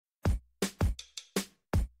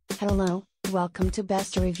Hello, welcome to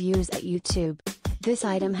Best Reviews at YouTube. This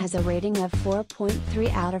item has a rating of 4.3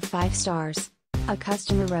 out of 5 stars. A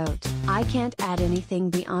customer wrote, "I can't add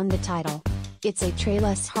anything beyond the title. It's a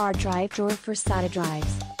trayless hard drive drawer for SATA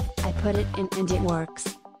drives. I put it in and it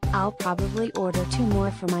works. I'll probably order 2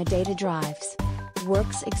 more for my data drives.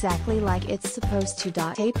 Works exactly like it's supposed to.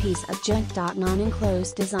 A piece of junk.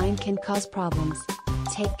 Non-enclosed design can cause problems.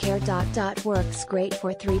 Take care. Works great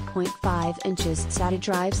for 3.5 inches SATA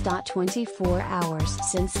drives. 24 hours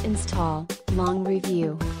since install. Long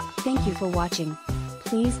review. Thank you for watching.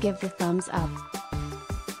 Please give the thumbs up.